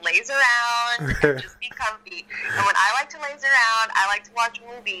likes to just laze around and just be comfy. And when I like to laze around, I like to watch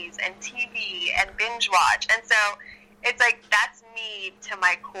movies and TV and binge watch. And so it's like that's me to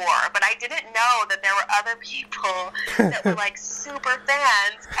my core. But I didn't know that there were other people that were like super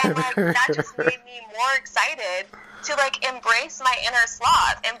fans, and like that just made me more excited to like embrace my inner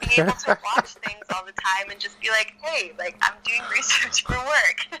sloth and be able to watch things all the time and just be like, hey, like I'm doing research for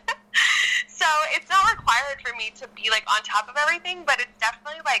work. So it's not required for me to be like on top of everything, but it's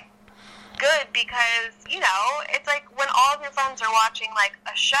definitely like good because, you know, it's like when all of your friends are watching like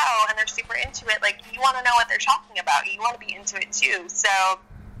a show and they're super into it, like you want to know what they're talking about. You want to be into it too. So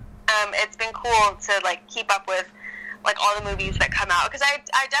it's been cool to like keep up with like all the movies that come out, because I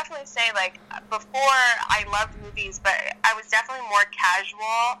definitely say like before I loved movies, but I was definitely more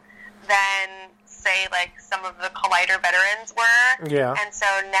casual than say like some of the Collider veterans were. Yeah. And so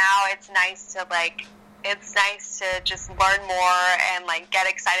now it's nice to just learn more and like get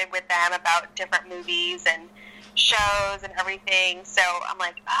excited with them about different movies and shows and everything. So I'm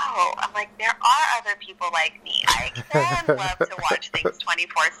like, there are other people like me. I can love to watch things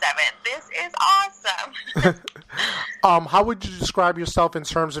 24/7. This is awesome. How would you describe yourself in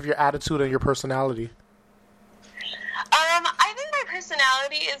terms of your attitude and your personality? I think my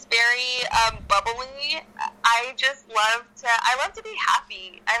personality is very bubbly. I just love to be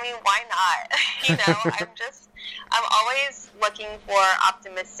happy. I mean, why not? You know, I'm always looking for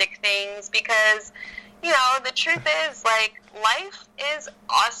optimistic things because, you know, the truth is, like, life is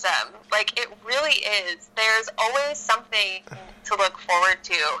awesome. Like, it really is. There's always something to look forward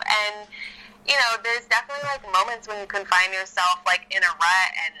to. And, you know, there's definitely, like, moments when you can find yourself, like, in a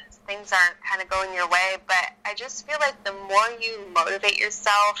rut and things aren't kind of going your way. But I just feel like the more you motivate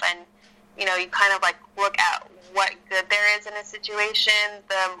yourself and, you know, you kind of, like, look at what good there is in a situation,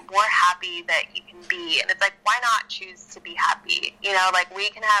 the more happy that you can be. And it's like, why not choose to be happy? You know, like, we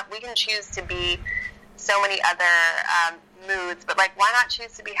can choose to be so many other moods, but like, why not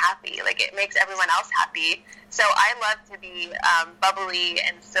choose to be happy? Like, it makes everyone else happy. So I love to be bubbly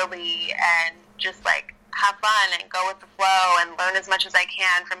and silly and just like have fun and go with the flow and learn as much as I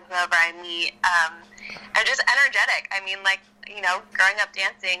can from whoever I meet, and just energetic. I mean, like, you know, growing up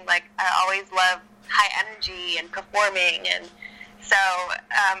dancing, like I always loved high energy and performing, and so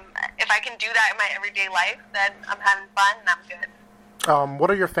if I can do that in my everyday life, then I'm having fun and I'm good.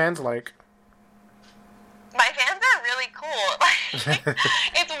 What are your fans like? My fans are really cool.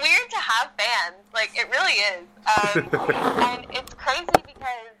 It's weird to have fans. Like, it really is. And it's crazy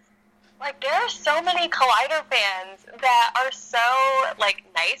because, like, there are so many Collider fans that are so, like,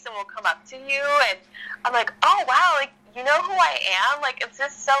 nice and will come up to you. And I'm like, oh, wow, like, you know who I am? Like, it's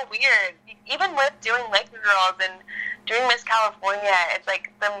just so weird. Even with doing Laker Girls and doing Miss California, it's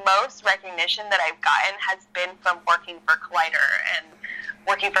like the most recognition that I've gotten has been from working for Collider and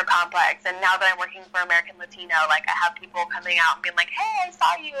working for Complex. And now that I'm working for American Latino, like, I have people coming out and being like, hey, I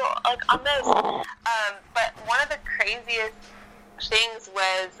saw you, like, on this. But one of the craziest things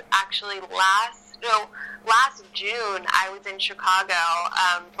was actually last June, I was in Chicago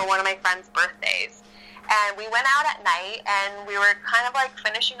for one of my friend's birthdays. And we went out at night, and we were kind of like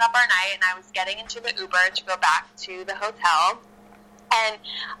finishing up our night, and I was getting into the Uber to go back to the hotel. And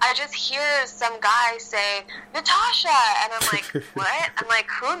I just hear some guy say, Natasha! And I'm like, what? I'm like,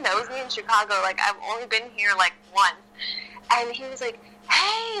 who knows me in Chicago? Like, I've only been here, like, once. And he was like,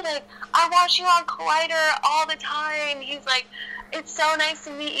 hey, like, I watch you on Collider all the time. He's like, it's so nice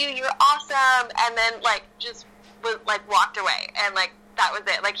to meet you. You're awesome. And then, like, just, like, walked away. And, like, that was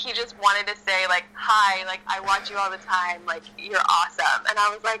it. Like, he just wanted to say, like, hi, like, I watch you all the time. Like, you're awesome. And I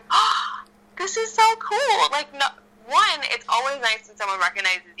was like, oh, this is so cool. Like, no, one, it's always nice when someone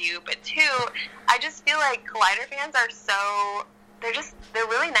recognizes you. But two, I just feel like Collider fans are so, they're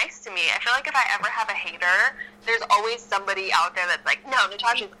really nice to me. I feel like if I ever have a hater, there's always somebody out there that's like, no,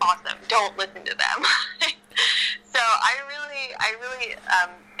 Natasha's awesome. Don't listen to them. So I really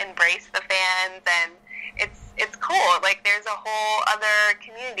embrace the fans, and it's cool. Like, there's a whole other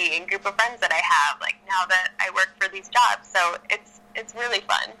community and group of friends that I have, like, now that I work for these jobs. So it's really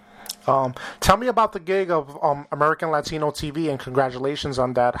fun. Tell me about the gig of American Latino TV, and congratulations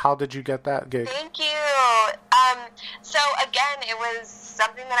on that. How did you get that gig? Thank you. So again, it was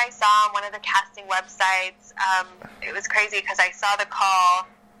something that I saw on one of the casting websites. It was crazy because I saw the call,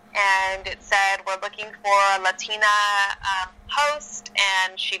 and it said, we're looking for a Latina host,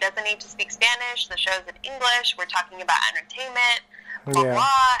 and she doesn't need to speak Spanish. The show's in English. We're talking about entertainment, blah,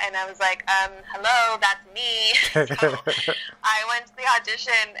 blah. And I was like, hello, that's me. So I went to the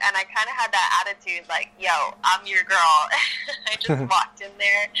audition, and I kind of had that attitude, like, yo, I'm your girl. I just walked in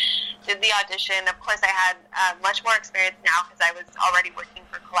there, did the audition. Of course, I had much more experience now because I was already working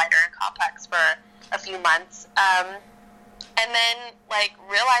for Collider and Complex for a few months. And then, like,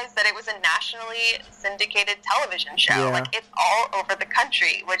 realized that it was a nationally syndicated television show. Yeah. Like, it's all over the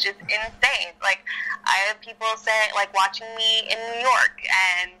country, which is insane. Like, I have people like, watching me in New York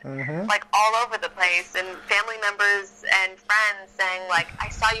and, like, all over the place. And family members and friends saying, like, I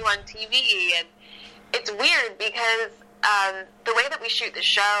saw you on TV. And it's weird because the way that we shoot the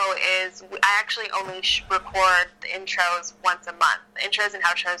show is I actually only record the intros once a month. The intros and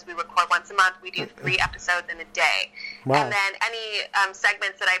outros we record once a month. We do 3 episodes in a day. Wow. And then any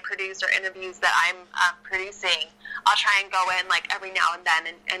segments that I produce or interviews that I'm producing, I'll try and go in, like, every now and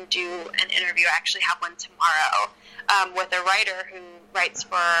then and do an interview. I actually have one tomorrow with a writer who writes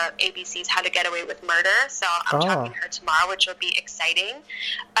for ABC's How to Get Away with Murder. So I'm talking to her tomorrow, which will be exciting.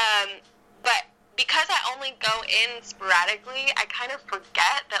 But because I only go in sporadically, I kind of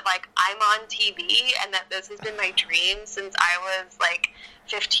forget that, like, I'm on TV and that this has been my dream since I was, like,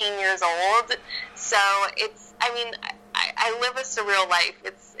 15 years old. So it's, I mean, I live a surreal life.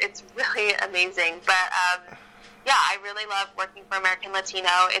 It's really amazing. But, yeah, I really love working for American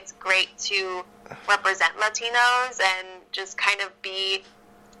Latino. It's great to represent Latinos and just kind of be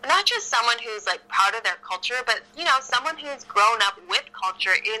not just someone who's, like, proud of their culture, but, you know, someone who's grown up with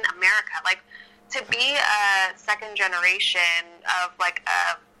culture in America. Like, to be a second generation of, like,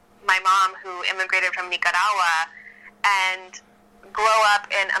 my mom who immigrated from Nicaragua and grow up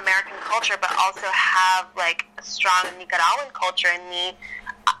in American culture, but also have, like, a strong Nicaraguan culture in me,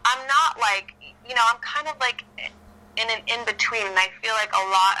 I'm not, like, you know, I'm kind of, like, in an in-between, and I feel like a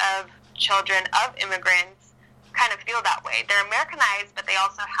lot of children of immigrants kind of feel that way. They're Americanized, but they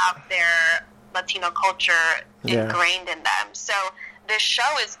also have their Latino culture ingrained in them. So this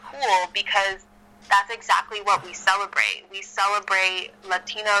show is cool because that's exactly what we celebrate. We celebrate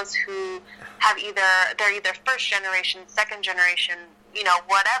Latinos who have they're either first generation, second generation, you know,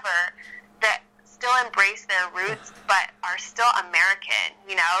 whatever, that still embrace their roots but are still American,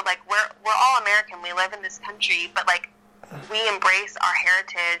 you know? Like, we're all American. We live in this country, but, like, we embrace our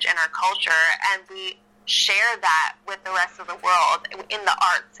heritage and our culture, and we share that with the rest of the world in the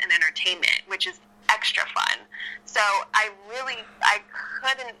arts and entertainment, which is extra fun. So I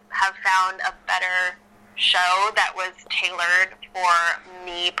couldn't have found a better show that was tailored for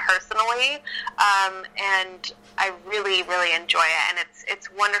me personally, and I really, really enjoy it, and it's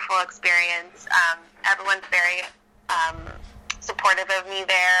a wonderful experience. Everyone's very supportive of me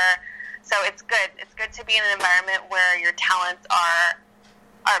there, so it's good. It's good to be in an environment where your talents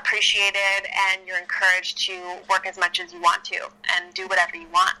are appreciated and you're encouraged to work as much as you want to and do whatever you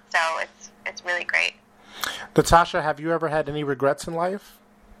want. So it's really great. Natasha, have you ever had any regrets in life?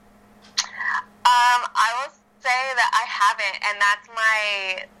 I will say that I haven't, and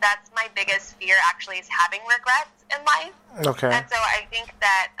that's my biggest fear. Actually, is having regrets in life. Okay. And so I think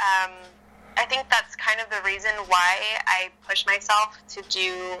that's kind of the reason why I push myself to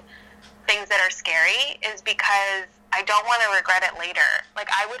do things that are scary, is because I don't want to regret it later. Like,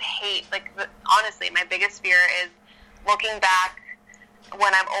 I would hate, honestly, my biggest fear is looking back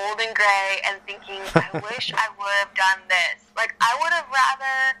when I'm old and gray and thinking, I wish I would have done this. Like, I would have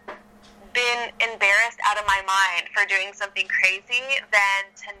rather been embarrassed out of my mind for doing something crazy than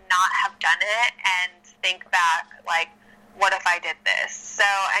to not have done it and think back, like, what if I did this? So,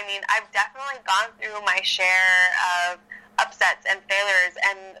 I mean, I've definitely gone through my share of upsets and failures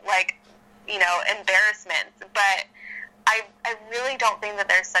and, embarrassments, but I really don't think that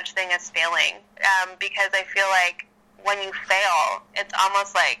there's such thing as failing, because I feel like when you fail, it's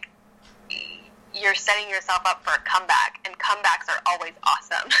almost like you're setting yourself up for a comeback, and comebacks are always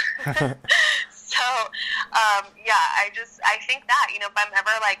awesome. So, I think that, if I'm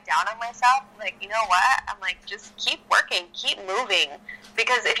ever, down on myself, I'm like, you know what? I'm like, just keep working, keep moving,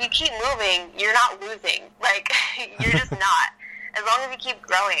 because if you keep moving, you're not losing. You're just not. As long as you keep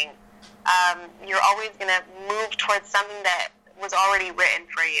growing, you're always going to move towards something that was already written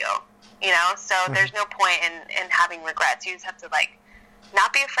for you, So there's no point in having regrets. You just have to,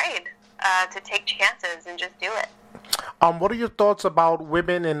 not be afraid to take chances and just do it. What are your thoughts about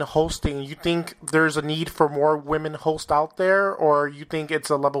women in hosting? You think there's a need for more women host out there, or you think it's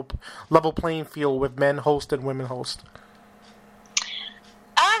a level playing field with men host and women host?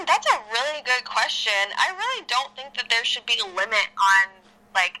 That's a really good question. I really don't think that there should be a limit on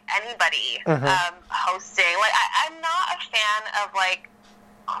anybody hosting. I'm not a fan of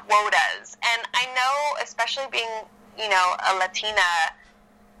quotas, and I know, especially being a Latina,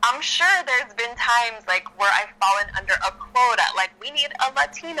 I'm sure there's been times where I've fallen under a quota. We need a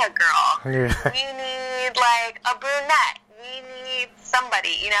Latina girl. Yeah. We need a brunette. We need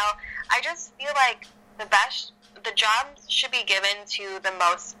somebody. I just feel like the jobs should be given to the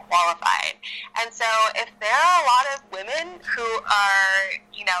most qualified. And so if there are a lot of women who are,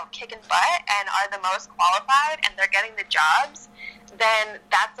 kicking butt and are the most qualified and they're getting the jobs, then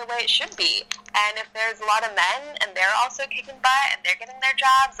that's the way it should be. And if there's a lot of men and they're also kicking butt and they're getting their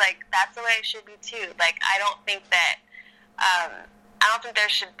jobs, that's the way it should be too. I don't think that, I don't think there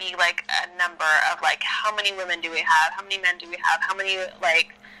should be a number of how many women do we have, how many men do we have, how many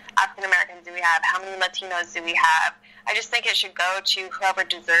African Americans do we have, how many Latinos do we have. I just think it should go to whoever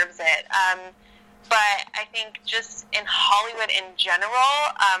deserves it. But I think just in Hollywood in general,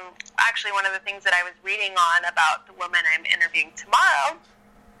 actually one of the things that I was reading on about the woman I'm interviewing tomorrow,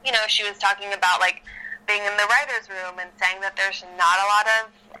 she was talking about being in the writer's room and saying that there's not a lot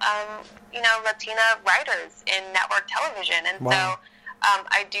of, Latina writers in network television. And wow. So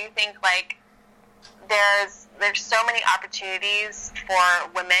I do think there's so many opportunities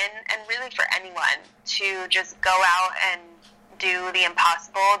for women and really for anyone to just go out and do the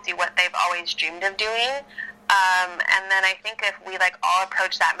impossible, do what they've always dreamed of doing. And then I think if we all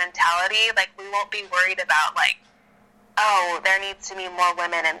approach that mentality, we won't be worried about oh, there needs to be more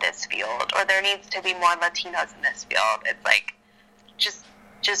women in this field, or there needs to be more Latinos in this field. It's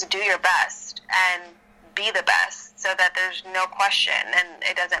just do your best and be the best, so that there's no question, and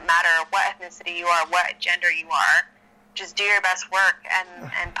it doesn't matter what ethnicity you are, what gender you are. Just do your best work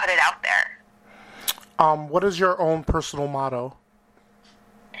and put it out there. What is your own personal motto?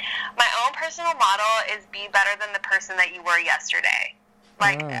 My own personal motto is be better than the person that you were yesterday.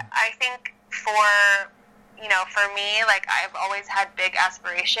 I think for me, I've always had big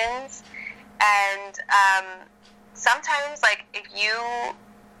aspirations, and sometimes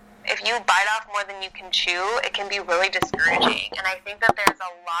if you bite off more than you can chew, it can be really discouraging. And I think that there's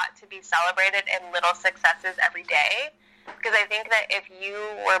a lot to be celebrated in little successes every day. Because I think that if you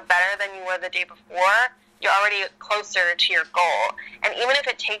were better than you were the day before, you're already closer to your goal. And even if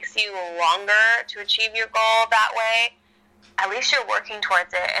it takes you longer to achieve your goal that way, at least you're working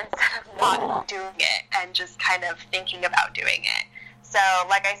towards it instead of not doing it and just kind of thinking about doing it. So,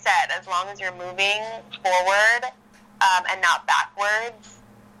 like I said, as long as you're moving forward and not backwards,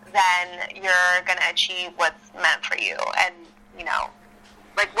 then you're going to achieve what's meant for you. And,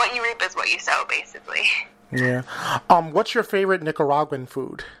 what you reap is what you sow, basically. Yeah. What's your favorite Nicaraguan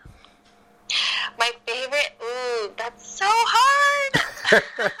food? My favorite? Ooh, that's so hard.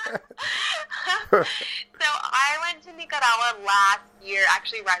 So I went to Nicaragua last year,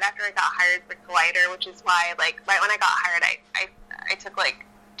 actually right after I got hired for Collider, which is why, right when I got hired, I took,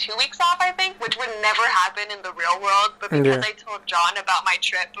 2 weeks off, I think, which would never happen in the real world. But because I told John about my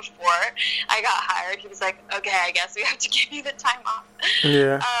trip before I got hired, he was like, okay, I guess we have to give you the time off.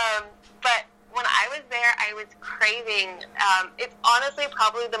 Yeah. But when I was there, I was craving, it's honestly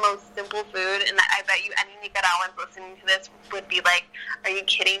probably the most simple food, and I bet you any Nicaraguans listening to this would be like, are you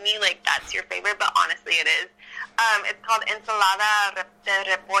kidding me? Like, that's your favorite? But honestly, it is. It's called ensalada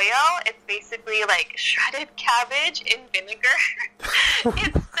de repollo. It's basically like shredded cabbage in vinegar.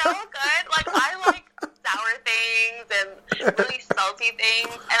 It's so good. Like, I like sour things and really salty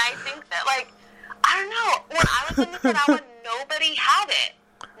things, and I think that, like, I don't know, when I was in Nicaragua, nobody had it.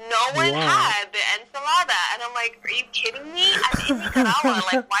 No one had the ensalada. And I'm like, are you kidding me? I'm in Nicaragua.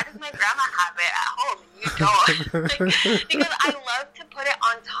 Like, why does my grandma have it at home? You don't. Like, because I love to put it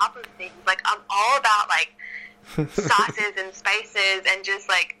on top of things. Like, I'm all about, like, sauces and spices and just,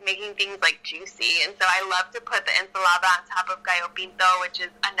 like, making things, like, juicy. And so I love to put the ensalada on top of gallo pinto, which is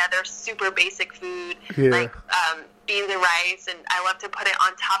another super basic food. Like, beans and rice, and I love to put it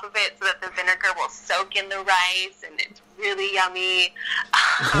on top of it so that the vinegar will soak in the rice, and it's really yummy.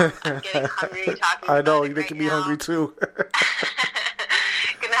 I'm getting hungry talking about it. I know, you're making me hungry too.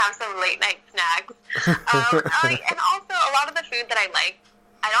 Gonna have some late night snacks. And also, a lot of the food that I like,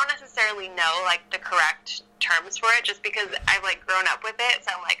 I don't necessarily know, like, the correct terms for it, just because I've, like, grown up with it.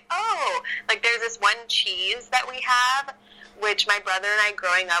 So I'm like, oh, like, there's this one cheese that we have, which my brother and I,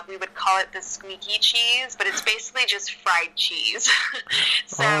 growing up, we would call it the squeaky cheese, but it's basically just fried cheese.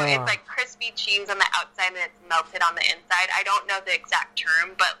 So it's like crispy cheese on the outside and it's melted on the inside. I don't know the exact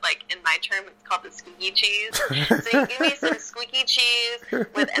term, but, like, in my term, it's called the squeaky cheese. So you give me some squeaky cheese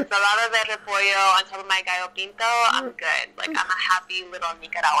with ensalada de repollo on top of my gallo pinto, I'm good. Like, I'm a happy little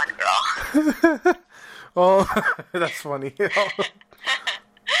Nicaraguan girl. Oh, that's funny.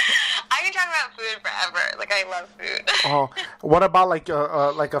 I can talk about food forever. Like, I love food. Oh, what about like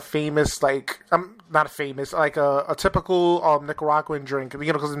a famous, like, not a famous, like a typical Nicaraguan drink? You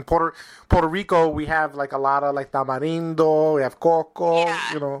know, because in Puerto Rico we have, like, a lot of, like, tamarindo, we have coco.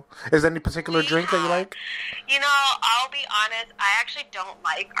 Yeah. You know, is there any particular drink that you like? You know, I'll be honest. I actually don't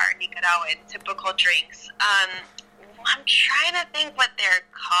like our Nicaraguan typical drinks. I'm trying to think what they're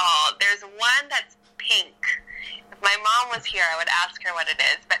called. There's one that's pink. If my mom was here, I would ask her what it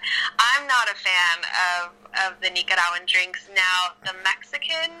is. But I'm not a fan of the Nicaraguan drinks. Now, the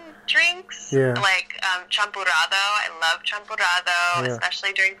Mexican drinks, like champurrado. I love champurrado,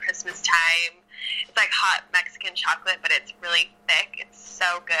 especially during Christmas time. It's like hot Mexican chocolate, but it's really thick. It's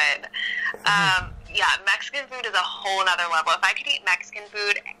so good. Mexican food is a whole other level. If I could eat Mexican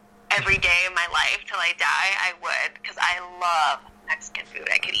food every day of my life till I die, I would, because I love Mexican food.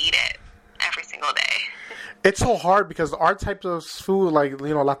 I could eat it every single day. It's so hard because our types of food, like,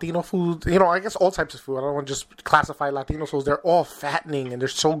 you know, Latino food, you know, I guess all types of food, I don't want to just classify Latino foods, they're all fattening and they're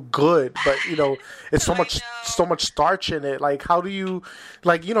so good, but, you know, it's so much starch in it. Like, how do you,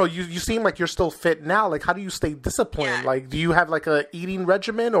 like, you know, you seem like you're still fit now. Like, how do you stay disciplined? Like, do you have, like, a eating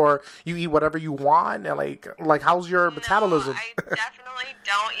regimen, or you eat whatever you want? And, like how's your metabolism? I definitely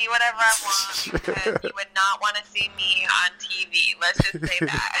don't eat whatever I want, because you would not want to see me on TV. Let's just say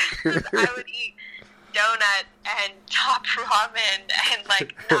that. I would eat donut and top ramen and,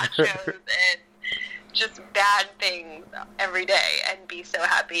 like, nachos and just bad things every day and be so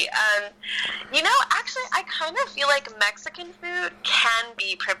happy. You know, actually, I kind of feel like Mexican food can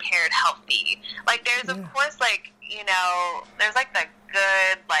be prepared healthy. Like, there's, of course, like, you know, there's, like, the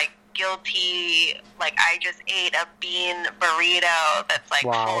good, like, guilty, like, I just ate a bean burrito that's, like,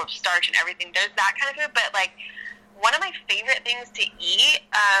 full of starch and everything. There's that kind of food, but, like, one of my favorite things to eat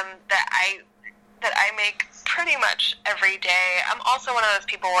that I make pretty much every day. I'm also one of those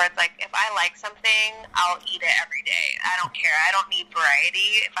people where it's like, if I like something, I'll eat it every day. I don't care. I don't need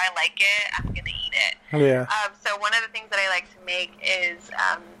variety. If I like it, I'm going to eat it. Yeah. So one of the things that I like to make is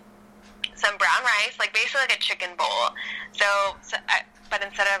some brown rice, like basically like a chicken bowl. But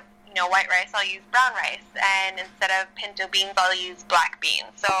instead of, you know, white rice, I'll use brown rice. And instead of pinto beans, I'll use black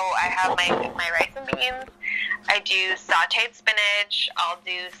beans. So I have my rice and beans. I do sauteed spinach. I'll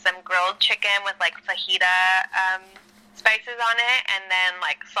do some grilled chicken with, like, fajita spices on it, and then,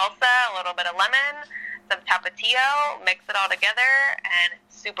 like, salsa, a little bit of lemon, some tapatio, mix it all together, and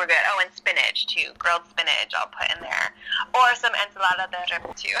it's super good. Oh, and spinach, too. Grilled spinach I'll put in there. Or some ensalada de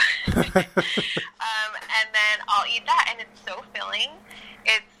repollo, too. And then I'll eat that, and it's so filling.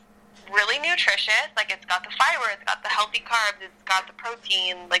 It's really nutritious. Like, it's got the fiber, it's got the healthy carbs, it's got the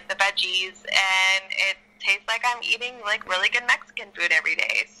protein, like the veggies, and it tastes like I'm eating, like, really good Mexican food every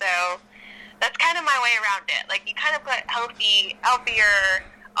day. So that's kind of my way around it. Like, you kind of put healthier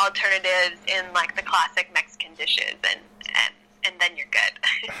alternatives in, like, the classic Mexican dishes, and and then you're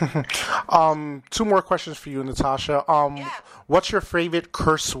good. 2 more questions for you, Natasha. What's your favorite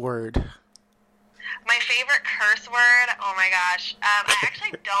curse word? My favorite curse word? Oh my gosh. I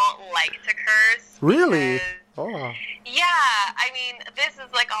actually don't like to curse. Really? Oh. Yeah, I mean, this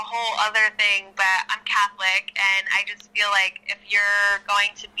is like a whole other thing, but I'm Catholic, and I just feel like if you're going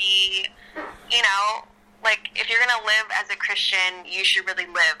to be, you know, like, if you're going to live as a Christian, you should really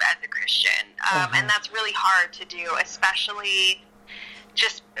live as a Christian. And that's really hard to do, especially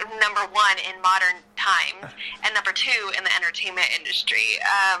just, number one, in modern times, and number two, in the entertainment industry.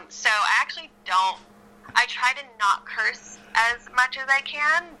 So I actually I try to not curse as much as I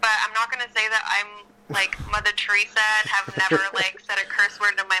can, but I'm not going to say that I'm like Mother Teresa and have never like said a curse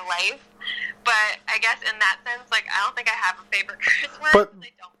word in my life. But I guess in that sense, like, I don't think I have a favorite curse word because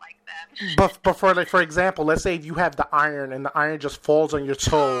I don't like them. But for example, let's say you have the iron and the iron just falls on your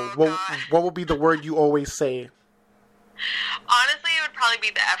toe. What would be the word you always say? Honestly, it would probably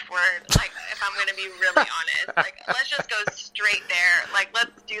be the F word, like, if I'm going to be really honest. Like, let's just go straight there. Like,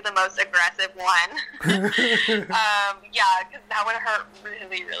 let's do the most aggressive one. Yeah, because that would hurt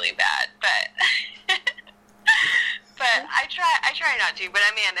really, really bad. But but I try not to. But,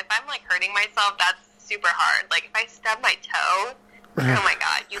 I mean, if I'm, like, hurting myself, that's super hard. Like, if I stub my toe, oh my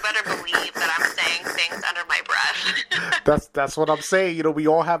God, you better believe that I'm saying things under my breath. That's what I'm saying. You know, we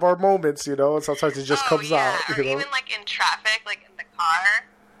all have our moments, you know, and sometimes it just comes out. Or even like in traffic, like in the car.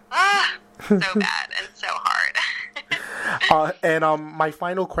 So bad and so hard. And my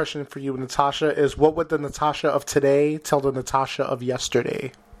final question for you, Natasha, is what would the Natasha of today tell the Natasha of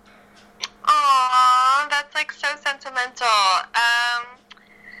yesterday? Aw, that's like so sentimental.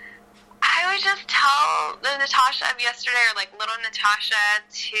 I would just tell the Natasha of yesterday, or like little Natasha,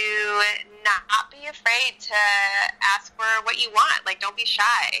 to not be afraid to ask for what you want. Like, don't be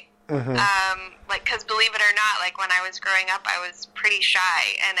shy. Like, because believe it or not, like when I was growing up, I was pretty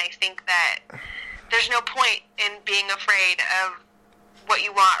shy, and I think that there's no point in being afraid of what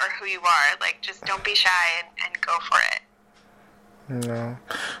you want or who you are. Like, just don't be shy and go for it. No.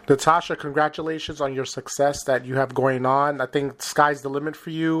 Natasha, congratulations on your success that you have going on. I think sky's the limit for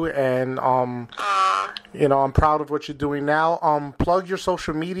you, and you know, I'm proud of what you're doing now. Plug your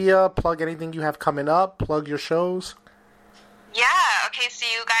social media, plug anything you have coming up, plug your shows. Yeah, okay, so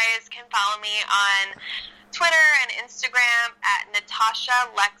you guys can follow me on Twitter and Instagram at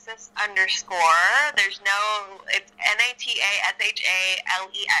NatashaLexis _. There's no, it's NatashaLexis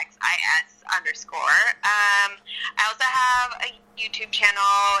 _. I also have a YouTube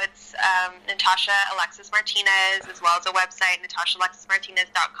channel. It's Natasha Alexis Martinez, as well as a website,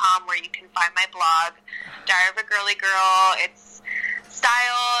 NatashaAlexisMartinez.com, where you can find my blog, Diary of a Girly Girl. It's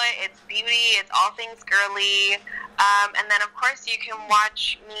style, it's beauty, it's all things girly. And then, of course, you can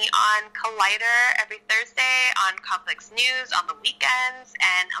watch me on Collider every Thursday, on Complex News on the weekends,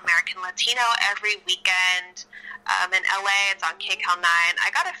 and American Latino every weekend. In LA, it's on KCAL 9. I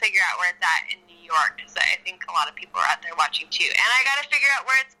got to figure out where it's at in New York, because I think a lot of people are out there watching, too. And I got to figure out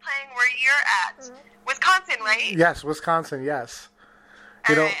where it's playing where you're at. Wisconsin, right? Yes, Wisconsin, yes.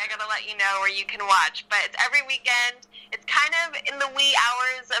 All right, I got to let you know where you can watch. But it's every weekend. It's kind of in the wee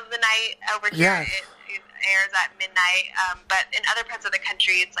hours of the night over here. Yes. It airs at midnight. But in other parts of the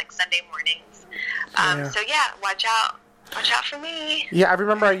country, it's like Sunday mornings. So, yeah, watch out. Watch out for me. Yeah, I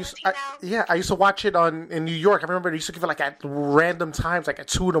remember I used to watch it in New York. I remember they used to give it like at random times, like at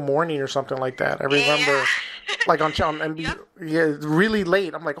 2 a.m. or something like that. I remember, like on NBC, really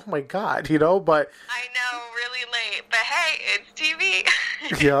late. I'm like, oh my God, you know. But I know, really late. But hey, it's TV.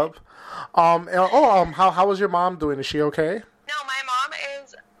 Yep. How was your mom doing? Is she okay? No, my mom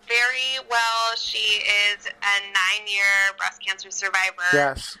is very well. She is a 9-year breast cancer survivor.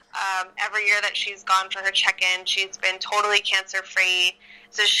 Yes. Every year that she's gone for her check-in, she's been totally cancer-free.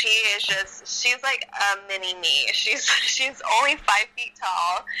 So she's like a mini me. She's only 5 feet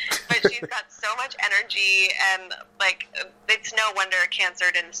tall, but she's got so much energy, and like, it's no wonder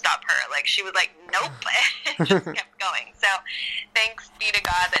cancer didn't stop her. Like, she was like, nope, and just kept going. So thanks be to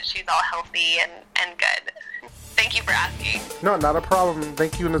God that she's all healthy and good. Thank you for asking. No, not a problem.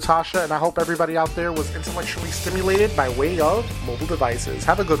 Thank you, Natasha, and I hope everybody out there was intellectually stimulated by way of mobile devices.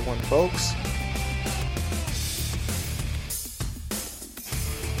 Have a good one, folks.